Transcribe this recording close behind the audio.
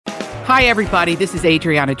Hi, everybody. This is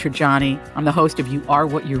Adriana Trajani. I'm the host of You Are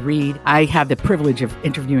What You Read. I have the privilege of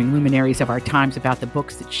interviewing luminaries of our times about the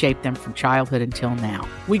books that shaped them from childhood until now.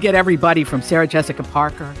 We get everybody from Sarah Jessica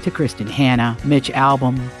Parker to Kristen Hanna, Mitch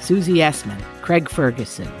Albom, Susie Essman, Craig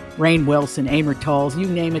Ferguson, Rainn Wilson, Amor Towles, you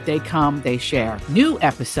name it, they come, they share. New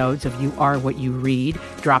episodes of You Are What You Read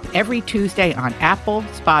drop every Tuesday on Apple,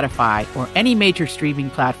 Spotify, or any major streaming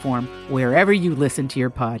platform wherever you listen to your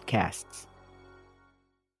podcasts.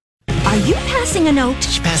 Are you passing a note?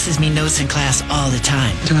 She passes me notes in class all the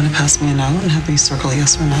time. Do you want to pass me a note and have me circle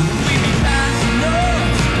yes or no?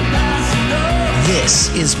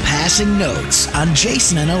 This is Passing Notes on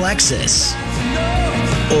Jason and Alexis.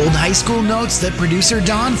 Old high school notes that producer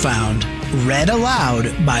Dawn found, read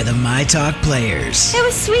aloud by the My Talk players. It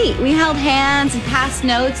was sweet. We held hands and passed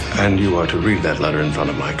notes. And you are to read that letter in front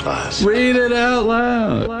of my class. Read it out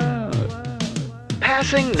loud.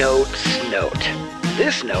 Passing Notes note.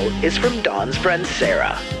 This note is from Dawn's friend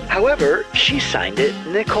Sarah. However, she signed it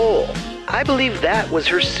Nicole. I believe that was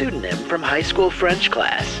her pseudonym from high school French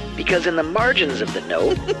class, because in the margins of the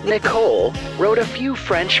note, Nicole wrote a few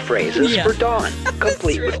French phrases for Dawn,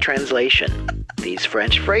 complete with translation. These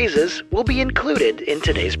French phrases will be included in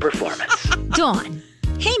today's performance. Dawn.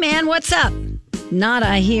 Hey man, what's up?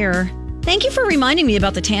 Nada here. Thank you for reminding me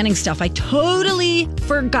about the tanning stuff. I totally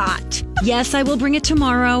forgot. Yes, I will bring it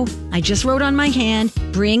tomorrow. I just wrote on my hand,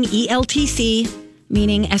 bring ELTC,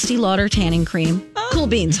 meaning Estee Lauder tanning cream. Cool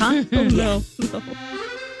beans, huh? No.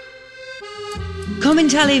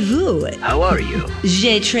 Comment allez-vous? How are you?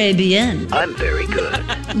 J'ai très bien. I'm very good.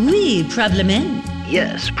 Oui, probablement.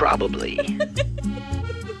 Yes, probably.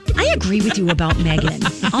 I agree with you about Megan.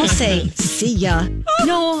 I'll say, see ya.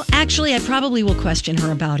 No, actually, I probably will question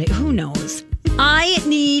her about it. Who knows? I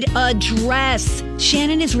need a dress.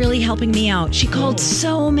 Shannon is really helping me out. She called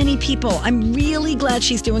so many people. I'm really glad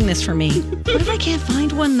she's doing this for me. What if I can't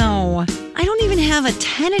find one, though? I don't even have a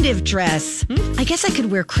tentative dress. I guess I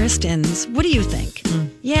could wear Kristen's. What do you think?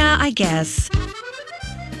 Yeah, I guess.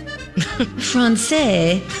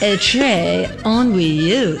 Français est très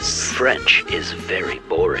ennuyeux. French is very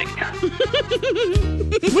boring.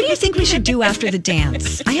 What do you think we should do after the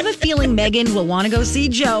dance? I have a feeling Megan will want to go see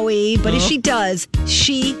Joey, but if she does,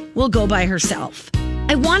 she will go by herself.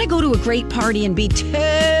 I want to go to a great party and be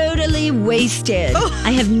totally wasted.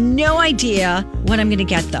 I have no idea what I'm going to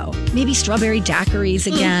get, though. Maybe strawberry daiquiris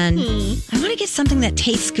again. I want to get something that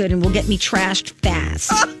tastes good and will get me trashed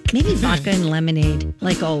fast. Maybe vodka and lemonade,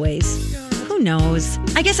 like always. Who knows?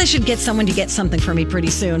 I guess I should get someone to get something for me pretty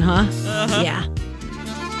soon, huh? Yeah.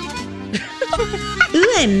 Où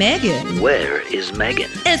est Megan? Where is Megan?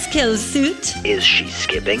 Est-ce qu'elle saute? Is she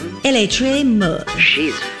skipping? Elle est très moche.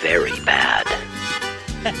 She's very bad.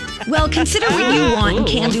 Well, consider what you want and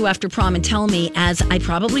can do after prom and tell me, as I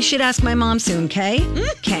probably should ask my mom soon, okay?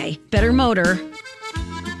 Okay, better motor.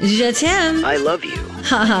 Je t'aime. I love you.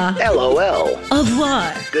 Haha. LOL. Au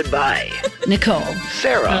revoir. Goodbye. Nicole.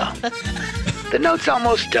 Sarah. The note's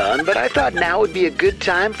almost done, but I thought now would be a good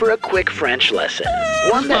time for a quick French lesson.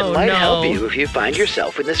 One that might help you if you find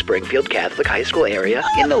yourself in the Springfield Catholic High School area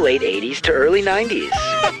in the late 80s to early 90s.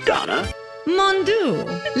 Donna? Mon Dieu,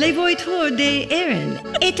 les voitures d'Aaron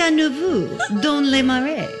est à nouveau dans les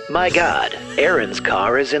marais. My God, Aaron's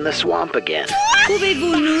car is in the swamp again.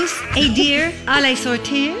 Pouvez-vous nous aider à la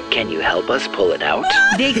sortir? Can you help us pull it out?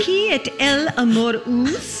 De qui est-elle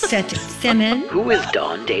amoureuse cette semaine? Who is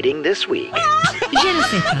Dawn dating this week? Je ne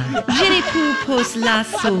sais pas. Je n'ai pu pour la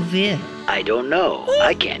sauver. I don't know.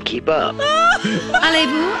 I can't keep up.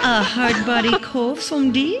 Allez-vous à Hardbody Cove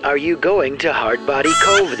samedi? Are you going to Hardbody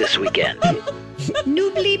Cove this weekend?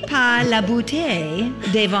 N'oublie pas la bouteille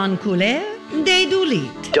des vins couleurs des 2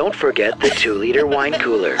 litres. Don't forget the 2-liter wine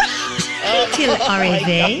coolers. Est-il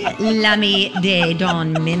arrivé l'ami de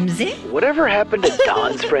Don Mimsy? Whatever happened to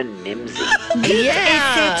Don's friend Mimsy?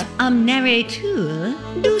 C'est un narrateur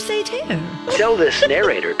du satyr. Tell this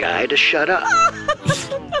narrator guy to shut up.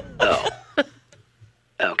 Oh.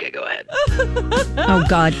 Okay, go ahead. Oh,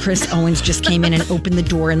 God, Chris Owens just came in and opened the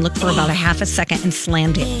door and looked for about a half a second and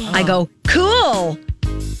slammed it. I go, cool.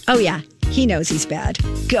 Oh, yeah, he knows he's bad.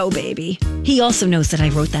 Go, baby. He also knows that I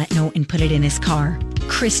wrote that note and put it in his car.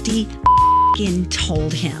 Christy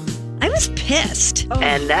told him. I was pissed.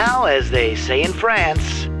 And now, as they say in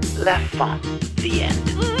France, la fin, the end.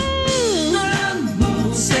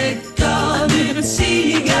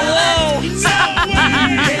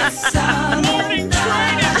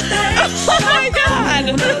 Oh my God!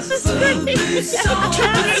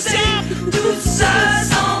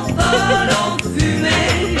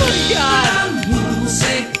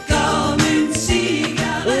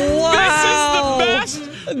 Wow!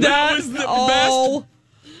 That was the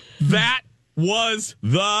best. That was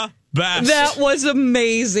the best. That was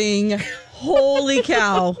amazing. Holy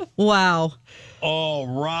cow. Wow. Oh,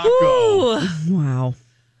 Rocco. Wow.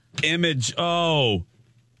 Image. Oh,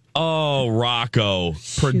 Rocco.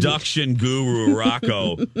 Production guru,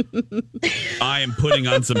 Rocco. I am putting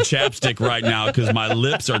on some chapstick right now because my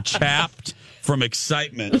lips are chapped from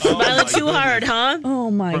excitement. Smiling too hard, huh?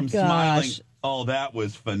 Oh, my From gosh. smiling. Oh, that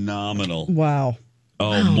was phenomenal. Wow.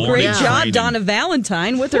 Oh, morning Great job, training. Donna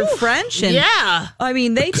Valentine, with her French. And, Yeah. I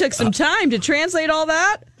mean, they took some time to translate all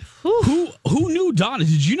that. Who knew Donna?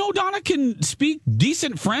 Did you know Donna can speak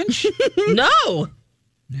decent French? No.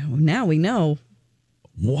 No, now we know.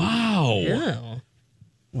 Wow. Yeah.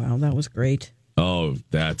 Wow, that was great. Oh,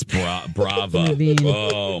 that's brava.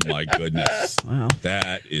 Oh, my goodness. Wow.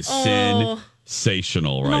 That is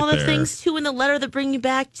sensational And right all the there. things, too, in the letter that bring you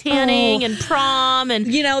back, tanning and prom and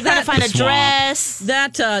trying to find a Swamp. dress.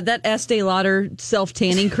 That Estee Lauder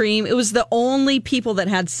self-tanning cream, it was the only people that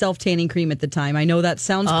had self-tanning cream at the time. I know that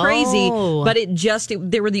sounds crazy, but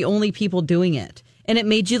they were the only people doing it. And it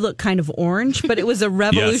made you look kind of orange, but it was a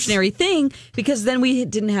revolutionary thing because then we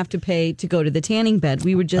didn't have to pay to go to the tanning bed.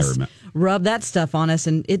 We would just rub that stuff on us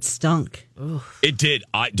and it stunk. It did.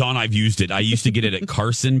 Dawn, I've used it. I used to get it at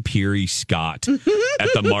Carson Peary Scott at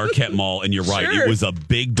the Marquette Mall. And you're right. Sure. It was a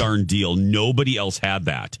big darn deal. Nobody else had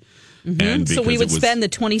that. And So we because would spend the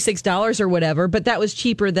 $26 or whatever, but that was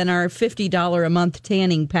cheaper than our $50 a month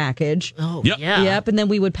tanning package. Oh, Yep. yeah. Yep. And then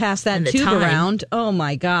we would pass that And the tube time. around. Oh,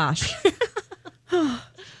 my gosh.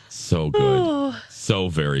 So good. So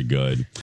very good.